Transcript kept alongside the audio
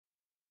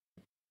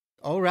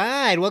All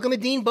right, welcome to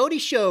DeanBodi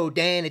Show.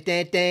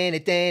 DeanBodi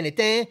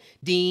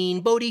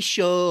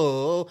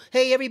Show.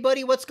 Hey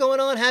everybody, what's going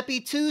on?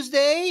 Happy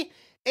Tuesday,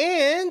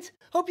 and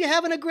hope you're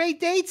having a great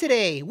day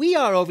today. We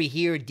are over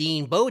here at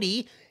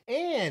DeanBodi,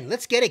 and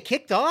let's get it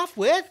kicked off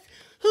with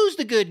who's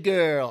the good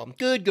girl?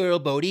 Good girl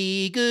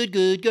Bodi, good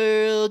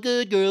girl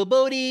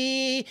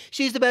Bodi.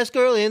 She's the best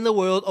girl in the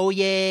world. Oh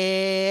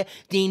yeah,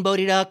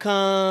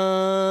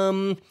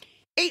 DeanBodi.com.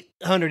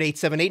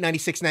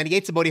 800-878-9698.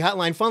 It's the Bodi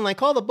hotline, fun line.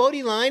 Call the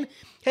Bodi line.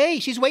 Hey,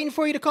 she's waiting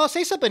for you to call.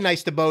 Say something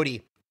nice to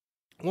Bodi.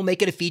 We'll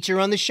make it a feature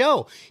on the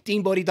show.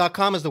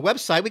 DeanBodi.com is the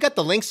website. We got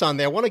the links on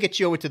there. Want to get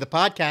you over to the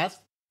podcast.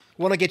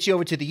 Want to get you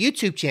over to the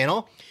YouTube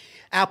channel.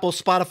 Apple,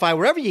 Spotify,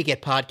 wherever you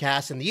get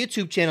podcasts. And the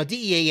YouTube channel,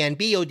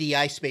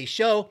 DeanBodi space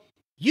show.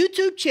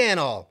 YouTube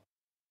channel.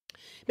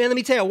 Man, let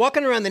me tell you,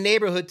 walking around the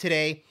neighborhood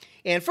today.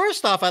 And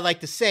first off, I'd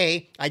like to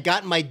say I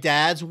got my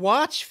dad's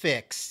watch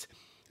fixed.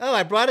 Oh,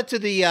 I brought it to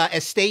the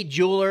estate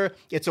jeweler.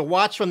 It's a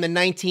watch from the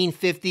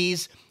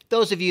 1950s.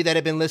 Those of you that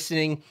have been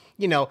listening,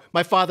 you know,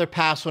 my father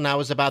passed when I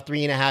was about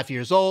 3.5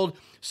 years old.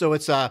 So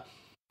it's not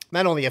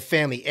only a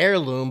family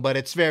heirloom, but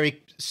it's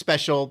very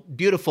special,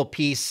 beautiful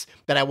piece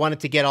that I wanted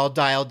to get all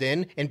dialed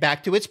in and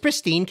back to its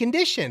pristine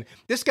condition.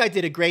 This guy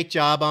did a great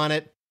job on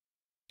it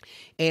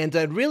and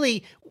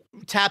really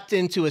tapped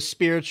into a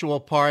spiritual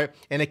part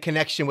and a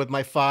connection with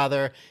my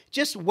father,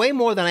 just way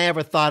more than I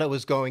ever thought it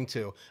was going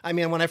to. I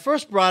mean, when I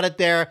first brought it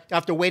there,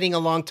 after waiting a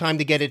long time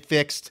to get it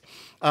fixed,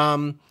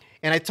 and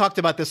I talked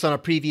about this on a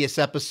previous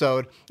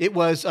episode, it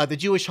was the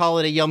Jewish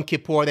holiday Yom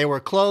Kippur. They were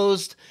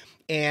closed,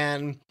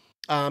 and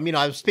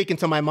I was speaking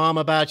to my mom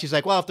about it. She's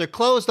like, well, if they're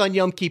closed on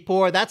Yom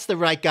Kippur, that's the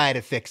right guy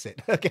to fix it,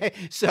 okay?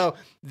 So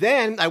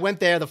then I went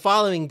there the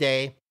following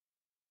day,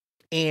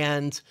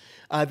 and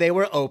they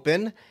were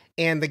open.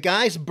 And the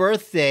guy's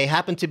birthday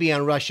happened to be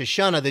on Rosh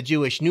Hashanah, the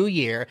Jewish New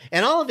Year.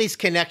 And all of these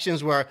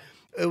connections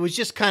it was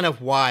just kind of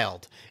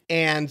wild.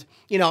 And,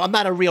 I'm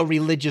not a real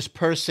religious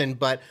person,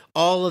 but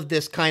all of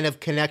this kind of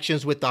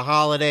connections with the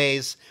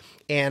holidays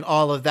and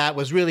all of that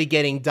was really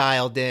getting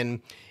dialed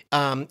in,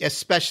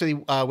 especially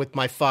with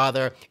my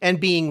father and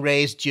being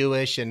raised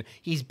Jewish. And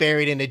he's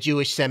buried in a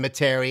Jewish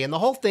cemetery. And the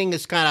whole thing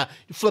is kind of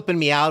flipping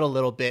me out a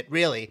little bit,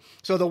 really.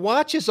 So the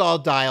watch is all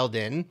dialed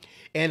in.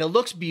 And it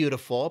looks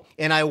beautiful,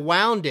 and I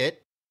wound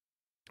it,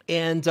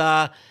 and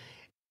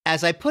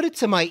as I put it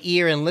to my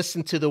ear and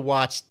listened to the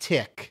watch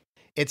tick,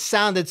 it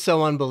sounded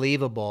so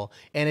unbelievable,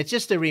 and it's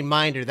just a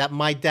reminder that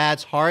my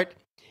dad's heart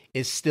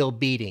is still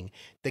beating.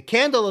 The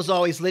candle is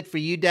always lit for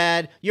you,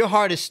 Dad. Your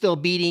heart is still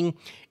beating,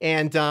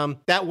 and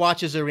that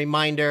watch is a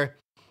reminder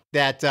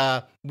that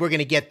we're going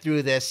to get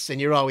through this,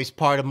 and you're always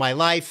part of my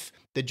life.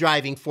 The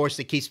driving force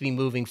that keeps me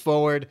moving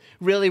forward.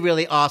 Really,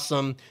 really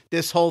awesome.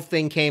 This whole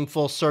thing came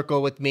full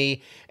circle with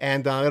me,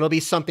 and it'll be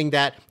something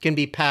that can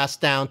be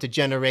passed down to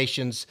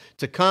generations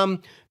to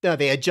come.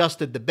 They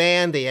adjusted the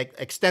band. They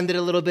extended it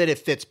a little bit. It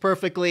fits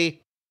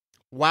perfectly.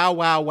 Wow,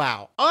 wow,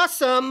 wow.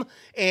 Awesome.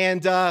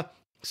 And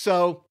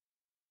so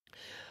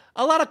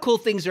a lot of cool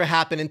things are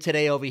happening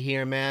today over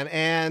here, man.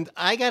 And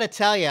I got to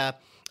tell you,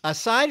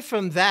 aside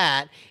from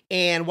that,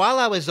 and while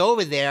I was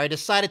over there, I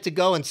decided to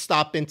go and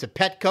stop into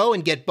Petco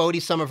and get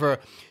Bodi some of her,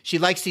 she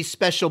likes these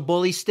special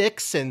bully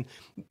sticks, and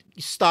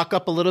stock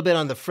up a little bit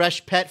on the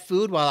fresh pet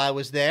food while I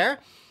was there.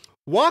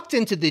 Walked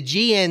into the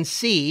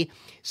GNC.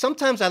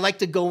 Sometimes I like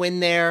to go in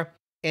there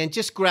and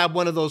just grab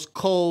one of those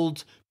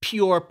cold,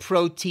 pure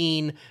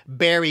protein,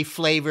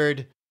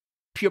 berry-flavored,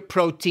 pure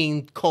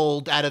protein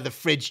cold out of the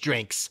fridge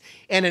drinks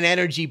and an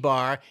energy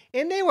bar,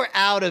 and they were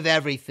out of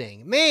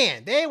everything.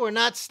 Man, they were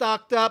not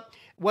stocked up,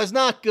 was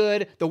not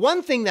good. The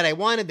one thing that I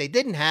wanted, they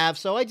didn't have,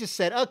 so I just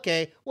said,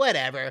 okay,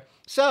 whatever.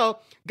 So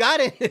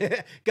called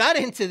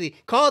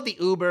the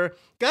Uber,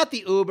 got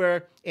the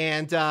Uber,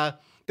 and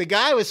the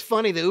guy was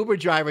funny, the Uber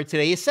driver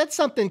today. He said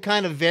something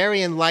kind of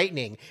very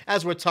enlightening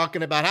as we're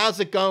talking about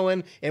how's it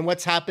going and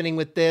what's happening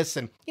with this,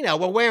 and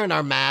we're wearing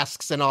our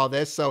masks and all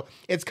this, so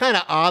it's kind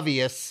of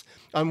obvious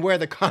on where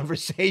the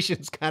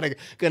conversation's kind of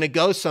going to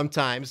go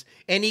sometimes.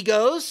 And he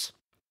goes,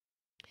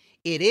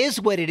 it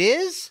is what it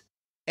is,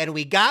 and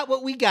we got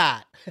what we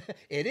got.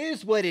 It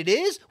is what it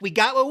is, we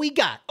got what we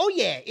got. Oh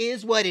yeah,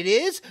 is what it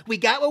is, we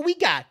got what we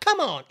got.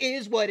 Come on,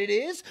 is what it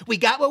is, we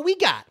got what we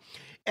got.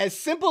 As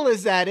simple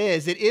as that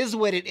is, it is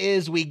what it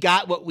is, we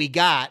got what we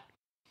got,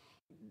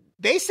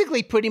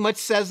 basically pretty much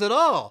says it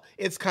all.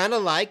 It's kind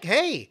of like,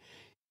 hey,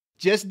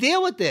 just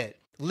deal with it.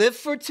 Live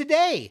for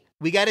today.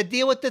 We got to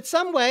deal with it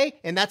some way,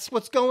 and that's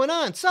what's going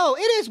on. So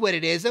it is what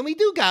it is, and we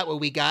do got what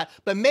we got,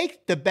 but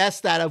make the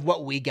best out of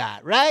what we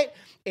got, right?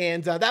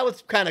 And that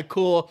was kind of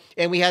cool,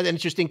 and we had an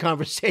interesting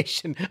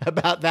conversation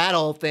about that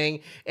whole thing,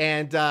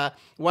 and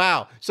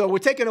wow. So we're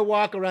taking a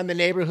walk around the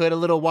neighborhood a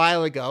little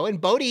while ago, and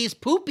Bodi's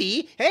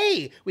poopy,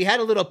 hey, we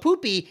had a little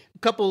poopy, a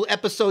couple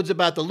episodes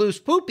about the loose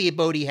poopy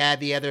Bodi had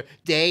the other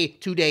day,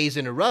 2 days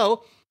in a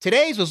row.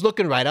 Today's was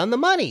looking right on the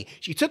money.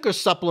 She took her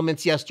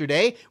supplements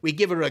yesterday. We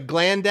give her a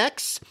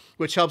Glandex,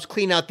 which helps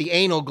clean out the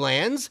anal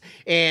glands.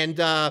 And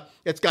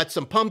it's got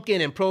some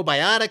pumpkin and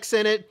probiotics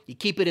in it. You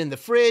keep it in the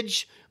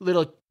fridge.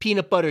 Little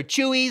peanut butter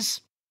chewies.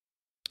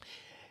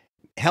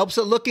 Helps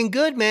it looking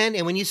good, man.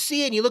 And when you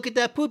see it and you look at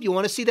that poop, you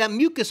want to see that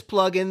mucus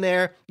plug in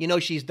there. You know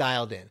she's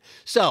dialed in.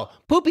 So,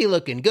 Poopy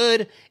looking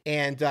good.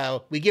 And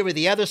we give her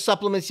the other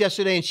supplements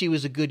yesterday, and she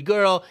was a good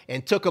girl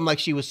and took them like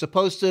she was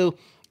supposed to.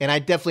 And I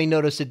definitely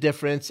noticed a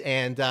difference,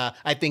 and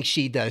I think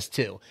she does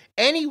too.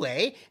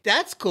 Anyway,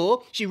 that's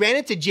cool. She ran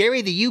into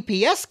Jerry, the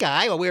UPS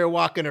guy, while we were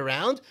walking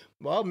around.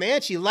 Well, man,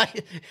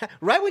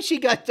 right when she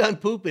got done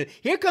pooping,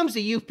 here comes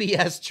the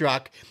UPS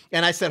truck.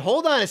 And I said,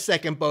 hold on a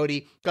second,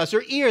 Bodi, because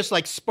her ears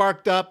like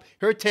sparked up.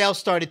 Her tail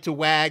started to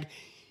wag.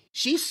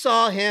 She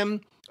saw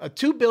him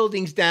 2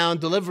 buildings down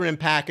delivering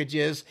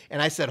packages.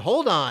 And I said,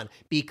 hold on,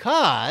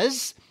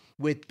 because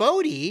with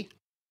Bodi,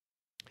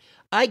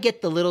 I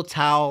get the little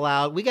towel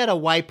out. We got to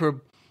wipe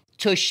her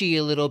tushy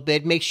a little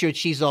bit, make sure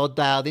she's all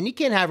dialed in. You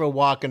can't have her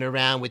walking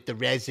around with the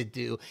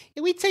residue.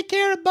 And we take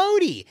care of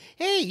Bodi.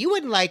 Hey, you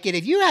wouldn't like it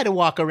if you had to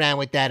walk around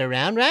with that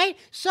around, right?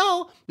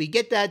 So we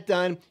get that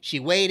done.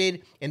 She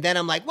waited. And then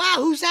I'm like, wow,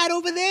 who's that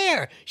over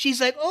there? She's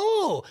like,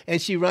 oh.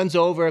 And she runs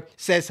over,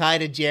 says hi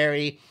to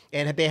Jerry.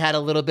 And they had a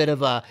little bit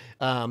of a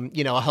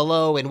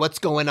hello and what's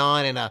going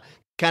on and a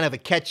kind of a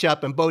catch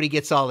up. And Bodi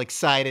gets all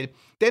excited.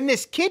 Then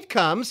this kid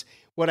comes.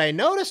 What I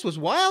noticed was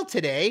wild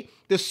today,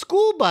 the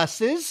school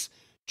buses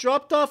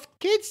dropped off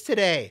kids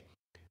today.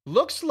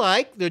 Looks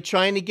like they're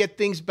trying to get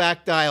things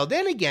back dialed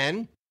in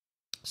again.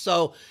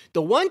 So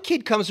the one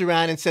kid comes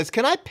around and says,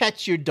 can I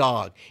pet your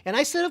dog? And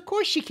I said, of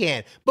course she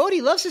can.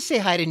 Bodi loves to say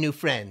hi to new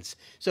friends.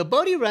 So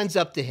Bodi runs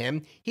up to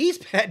him. He's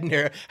petting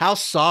her, how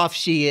soft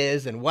she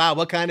is. And wow,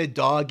 what kind of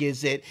dog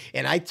is it?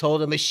 And I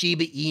told him a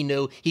Shiba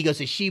Inu. He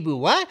goes, a Shiba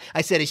what?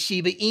 I said, a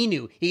Shiba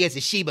Inu. He goes,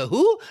 a Shiba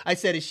who? I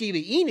said, a Shiba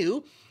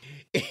Inu.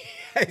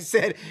 I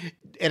said,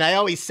 and I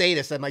always say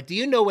this, I'm like, do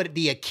you know what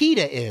the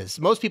Akita is?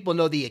 Most people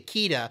know the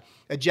Akita,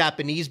 a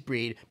Japanese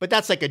breed, but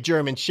that's like a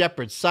German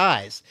Shepherd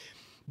size.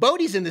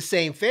 Bodi's in the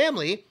same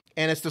family,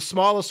 and it's the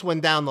smallest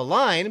one down the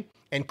line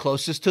and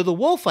closest to the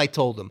wolf, I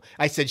told him.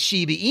 I said,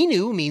 Shiba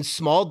Inu means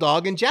small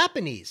dog in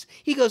Japanese.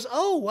 He goes,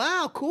 oh,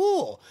 wow,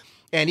 cool.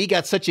 And he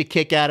got such a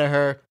kick out of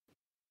her.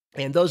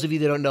 And those of you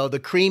that don't know,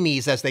 the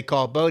creamies, as they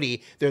call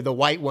Bodi, they're the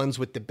white ones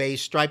with the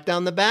beige stripe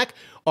down the back,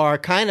 are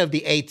kind of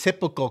the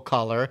atypical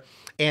color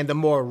and the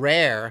more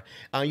rare.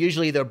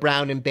 Usually they're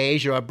brown and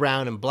beige or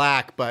brown and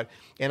black.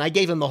 And I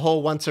gave him the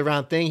whole once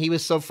around thing. He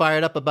was so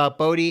fired up about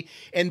Bodi.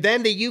 And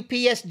then the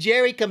UPS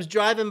Jerry comes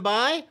driving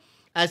by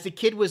as the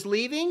kid was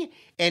leaving.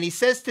 And he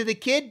says to the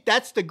kid,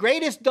 that's the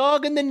greatest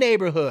dog in the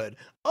neighborhood.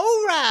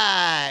 All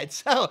right.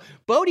 So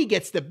Bodi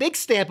gets the big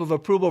stamp of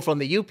approval from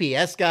the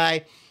UPS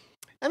guy.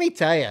 Let me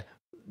tell you,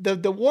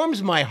 the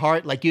warms my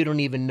heart like you don't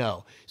even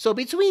know. So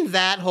between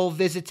that whole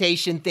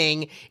visitation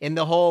thing and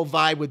the whole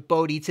vibe with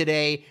Bodi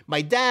today,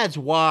 my dad's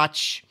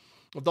watch,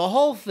 the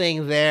whole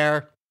thing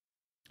there,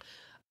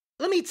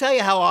 let me tell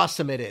you how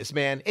awesome it is,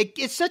 man.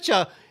 It's such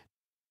a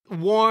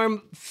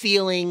warm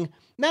feeling,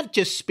 not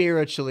just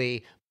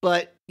spiritually,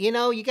 but, you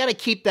got to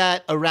keep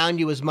that around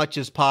you as much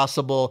as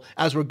possible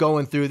as we're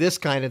going through this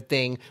kind of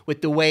thing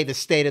with the way the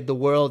state of the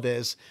world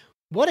is.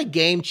 What a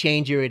game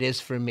changer it is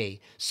for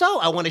me. So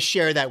I want to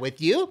share that with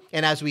you.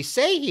 And as we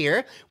say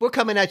here, we're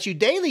coming at you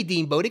daily,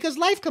 DeanBodi, because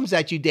life comes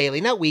at you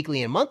daily, not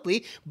weekly and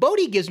monthly.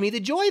 Bodi gives me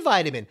the joy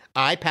vitamin.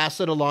 I pass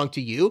it along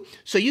to you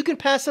so you can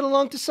pass it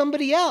along to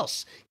somebody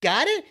else.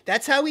 Got it?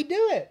 That's how we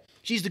do it.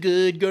 She's the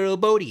good girl,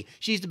 Bodi.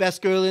 She's the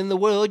best girl in the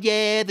world,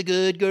 yeah. The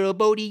good girl,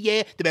 Bodi,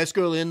 yeah. The best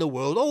girl in the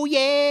world, oh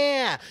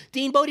yeah.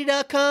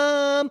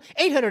 DeanBodi.com,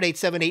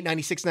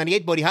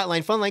 800-878-9698, Bodi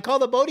Hotline, Fun Line. Call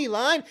the Bodi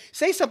line.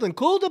 Say something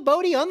cool to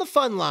Bodi on the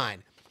Fun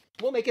Line.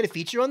 We'll make it a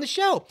feature on the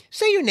show.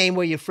 Say your name,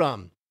 where you're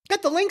from.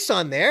 Got the links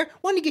on there.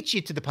 Want to get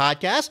you to the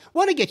podcast.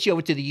 Want to get you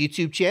over to the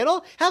YouTube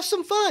channel. Have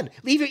some fun.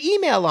 Leave your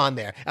email on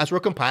there. As we're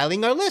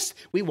compiling our list,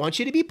 we want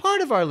you to be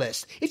part of our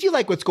list. If you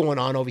like what's going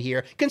on over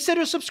here,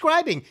 consider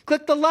subscribing.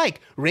 Click the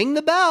like. Ring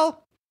the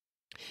bell.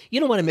 You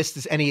don't want to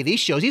miss any of these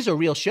shows. These are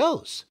real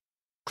shows.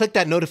 Click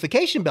that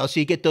notification bell so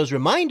you get those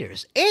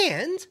reminders.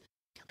 And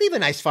leave a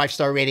nice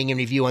 5-star rating and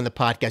review on the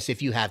podcast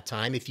if you have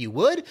time, if you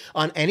would,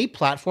 on any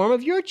platform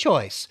of your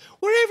choice,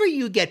 wherever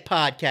you get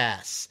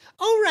podcasts.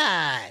 All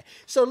right.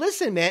 So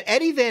listen, man,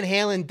 Eddie Van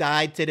Halen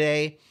died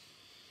today.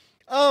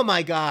 Oh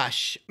my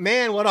gosh,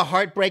 man, what a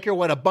heartbreaker,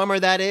 what a bummer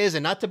that is.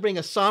 And not to bring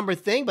a somber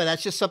thing, but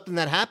that's just something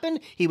that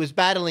happened. He was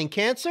battling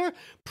cancer.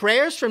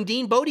 Prayers from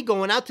DeanBodi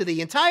going out to the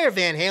entire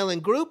Van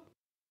Halen group.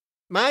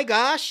 My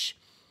gosh.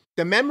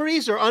 The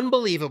memories are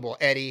unbelievable,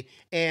 Eddie.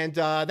 And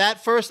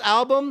that first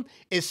album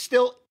is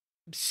still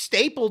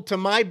stapled to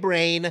my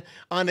brain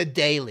on a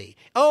daily.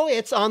 Oh,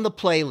 it's on the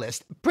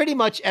playlist. Pretty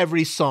much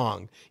every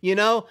song,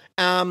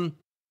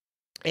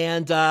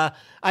 And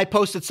I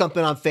posted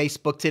something on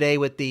Facebook today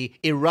with the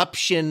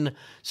Eruption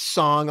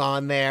song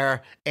on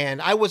there.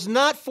 And I was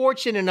not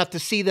fortunate enough to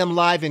see them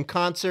live in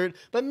concert.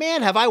 But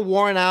man, have I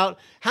worn out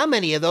how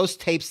many of those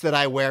tapes that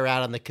I wear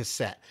out on the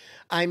cassette.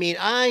 I mean,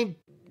 I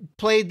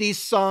played these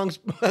songs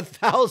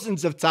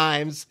thousands of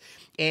times.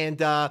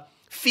 And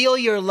Feel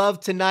Your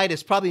Love Tonight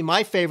is probably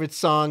my favorite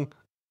song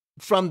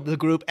from the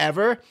group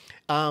ever.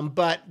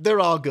 But they're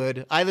all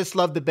good. I just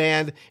love the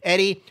band.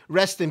 Eddie,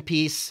 rest in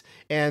peace.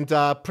 And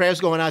prayers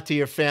going out to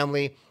your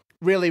family.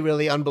 Really,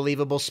 really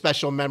unbelievable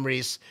special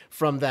memories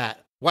from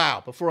that.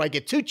 Wow, before I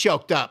get too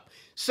choked up.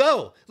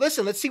 So,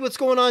 listen, let's see what's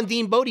going on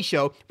DeanBodi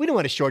Show. We don't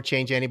want to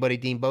shortchange anybody,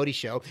 DeanBodi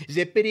Show.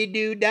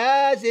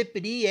 Zippity-doo-dah,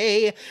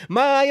 zippity-yay.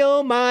 My,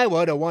 oh my,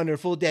 what a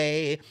wonderful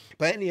day.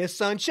 Plenty of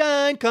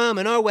sunshine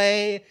coming our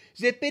way.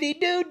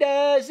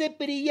 Zippity-doo-dah,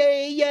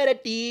 zippity-yay,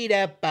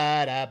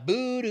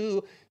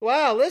 yada-dee-da-ba-da-boo-doo.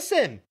 Wow,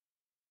 listen.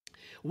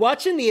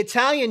 Watching the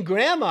Italian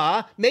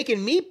grandma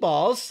making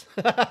meatballs.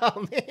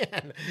 Oh,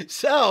 man.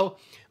 So,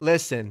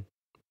 listen.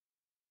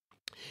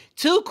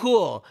 Too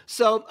cool.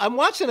 So I'm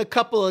watching a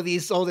couple of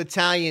these old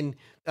Italian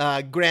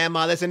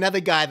grandma. There's another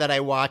guy that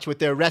I watch with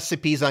their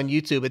recipes on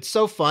YouTube. It's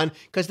so fun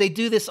because they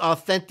do this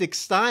authentic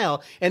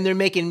style and they're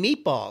making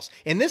meatballs.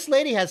 And this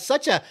lady has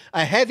such a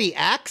heavy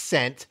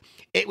accent.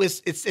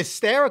 It's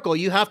hysterical.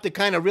 You have to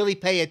kind of really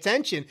pay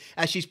attention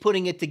as she's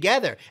putting it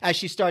together. As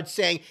she starts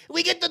saying,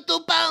 we get the 2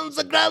 pounds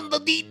of ground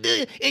beef,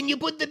 and you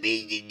put the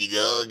beef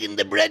in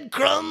the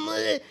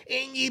breadcrumb,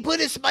 and you put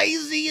the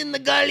spicy and the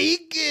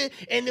garlic,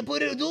 and you put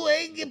 2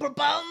 eggs per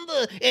pound,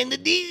 and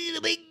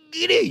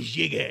the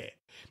sugar.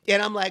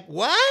 And I'm like,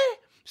 what?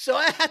 So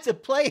I had to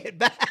play it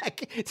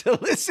back to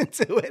listen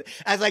to it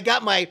as I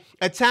got my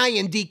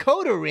Italian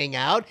decoder ring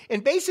out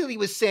and basically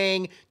was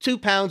saying 2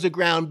 pounds of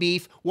ground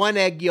beef, 1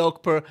 egg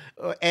yolk per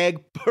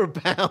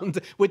pound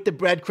with the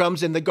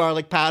breadcrumbs and the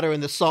garlic powder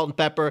and the salt and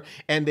pepper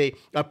and the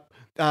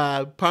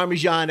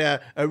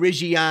Parmigiana,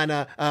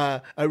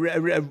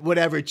 Reggiana,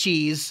 whatever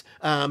cheese.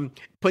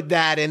 Put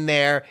that in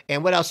there.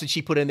 And what else did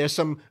she put in there?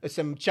 Some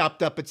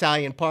chopped up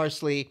Italian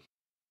parsley.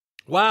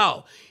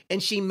 Wow.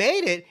 And she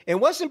made it.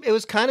 It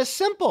was kind of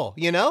simple,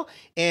 you know,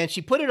 and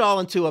she put it all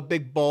into a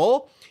big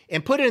bowl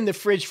and put it in the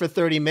fridge for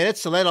 30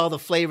 minutes to let all the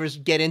flavors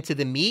get into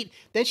the meat.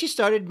 Then she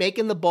started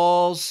making the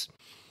balls,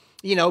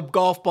 you know,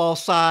 golf ball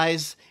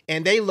size,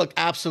 and they look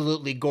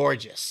absolutely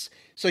gorgeous.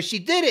 So she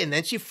did it, and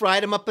then she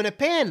fried them up in a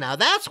pan. Now,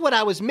 that's what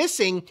I was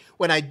missing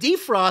when I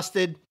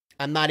defrosted.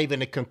 I'm not even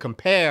going to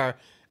compare.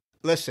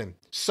 Listen,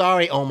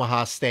 sorry,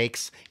 Omaha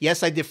Steaks.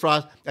 Yes, I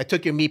defrost. I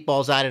took your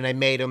meatballs out and I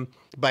made them,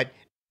 but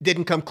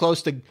didn't come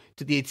close to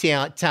the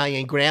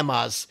Italian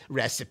grandma's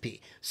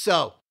recipe.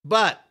 So,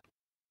 but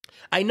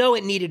I know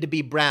it needed to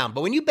be brown.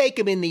 But when you bake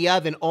them in the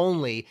oven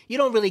only, you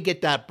don't really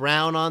get that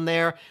brown on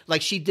there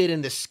like she did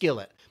in the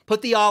skillet.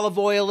 Put the olive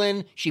oil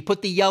in. She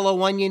put the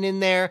yellow onion in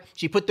there.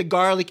 She put the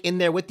garlic in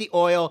there with the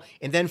oil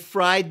and then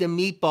fried the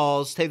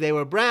meatballs till they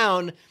were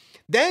brown.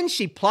 Then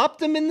she plopped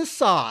them in the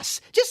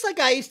sauce, just like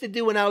I used to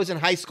do when I was in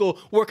high school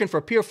working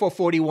for Pier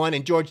 441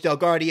 and George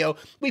DelGuardio.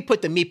 We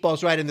put the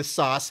meatballs right in the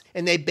sauce,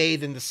 and they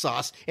bathe in the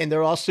sauce, and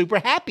they're all super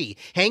happy,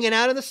 hanging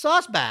out in the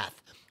sauce bath.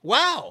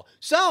 Wow.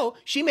 So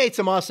she made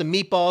some awesome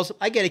meatballs.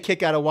 I get a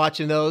kick out of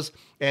watching those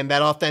and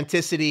that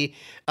authenticity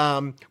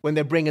when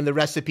they're bringing the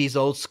recipes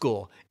old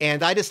school.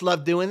 And I just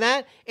love doing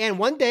that. And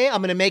one day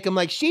I'm going to make them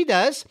like she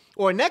does,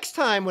 or next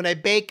time when I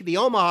bake the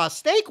Omaha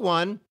steak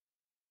one,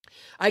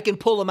 I can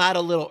pull them out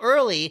a little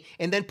early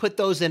and then put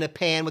those in a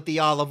pan with the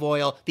olive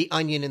oil, the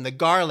onion, and the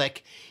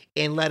garlic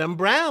and let them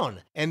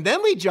brown. And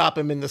then we drop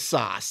them in the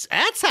sauce.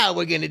 That's how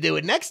we're going to do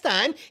it next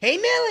time. Hey,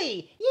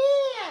 Millie.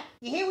 Yeah.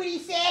 You hear what he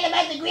said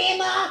about the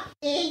grandma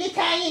and the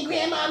Italian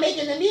grandma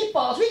making the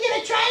meatballs? We're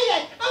going to try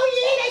that. Oh,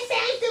 yeah, that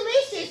sounds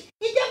delicious.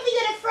 You're definitely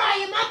going to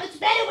fry them up. It's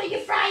better when you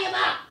fry them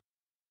up.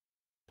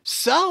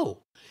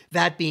 So,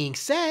 that being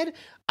said,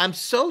 I'm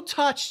so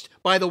touched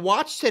by the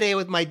watch today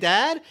with my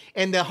dad,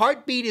 and the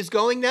heartbeat is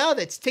going now.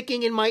 That's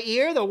ticking in my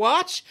ear, the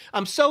watch.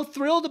 I'm so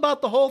thrilled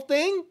about the whole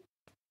thing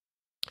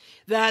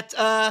that,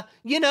 I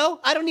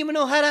don't even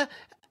know how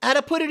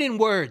to put it in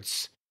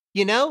words,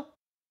 you know?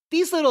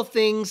 These little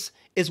things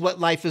is what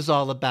life is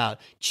all about.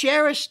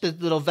 Cherish the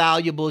little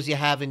valuables you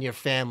have in your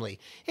family.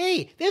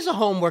 Hey, there's a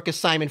homework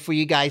assignment for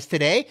you guys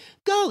today.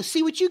 Go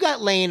see what you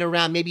got laying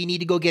around. Maybe you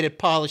need to go get it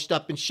polished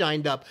up and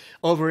shined up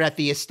over at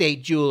the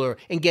estate jeweler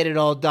and get it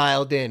all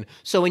dialed in.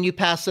 So when you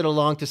pass it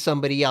along to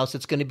somebody else,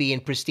 it's going to be in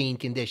pristine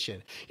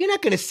condition. You're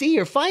not going to see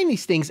or find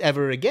these things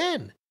ever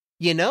again.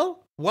 You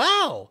know?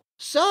 Wow.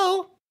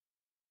 So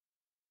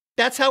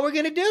that's how we're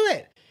going to do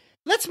it.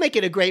 Let's make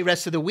it a great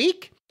rest of the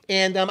week.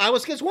 And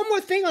there's one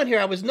more thing on here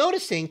I was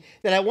noticing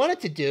that I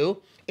wanted to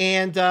do.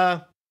 And,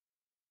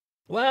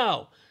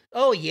 wow.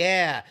 Oh,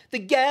 yeah. The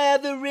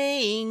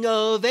gathering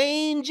of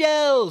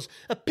angels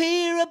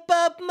appear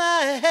above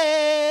my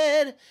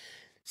head,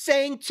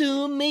 sang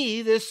to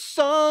me this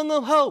song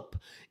of hope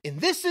And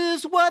this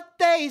is what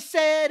they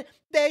said.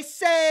 They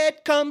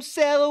said, come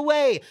sail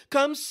away,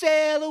 come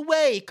sail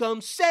away,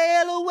 come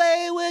sail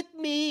away with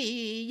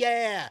me,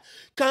 yeah.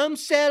 Come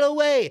sail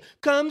away,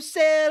 come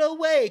sail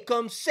away,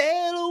 come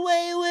sail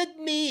away with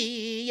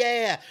me,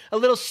 yeah. A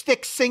little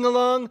Styx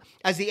sing-along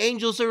as the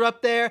angels are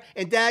up there.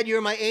 And Dad,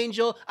 you're my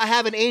angel. I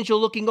have an angel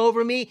looking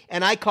over me,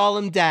 and I call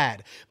him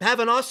Dad. Have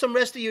an awesome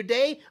rest of your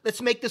day.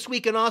 Let's make this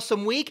week an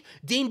awesome week.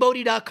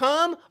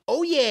 DeanBodi.com.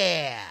 Oh,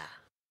 yeah.